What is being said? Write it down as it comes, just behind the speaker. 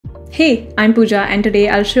Hey, I'm Pooja and today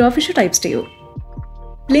I'll show off issue types to you.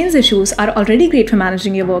 Plains issues are already great for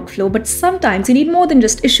managing your workflow, but sometimes you need more than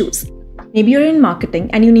just issues. Maybe you're in marketing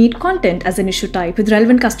and you need content as an issue type with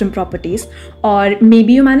relevant custom properties, or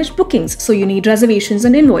maybe you manage bookings, so you need reservations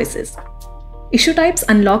and invoices. Issue types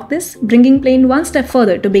unlock this, bringing Plain one step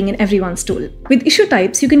further to being in everyone's tool. With issue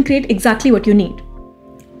types, you can create exactly what you need.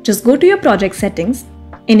 Just go to your project settings,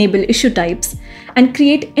 enable issue types, and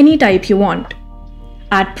create any type you want.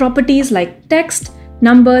 Add properties like text,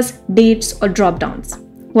 numbers, dates, or dropdowns.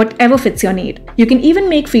 Whatever fits your need. You can even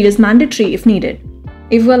make fields mandatory if needed.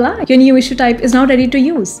 Et voila, your new issue type is now ready to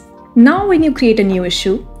use. Now when you create a new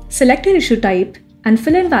issue, select your issue type and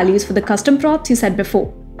fill in values for the custom props you set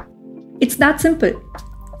before. It's that simple.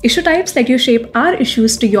 Issue types let you shape our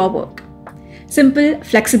issues to your work. Simple,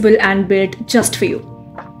 flexible, and built just for you.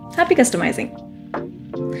 Happy customizing!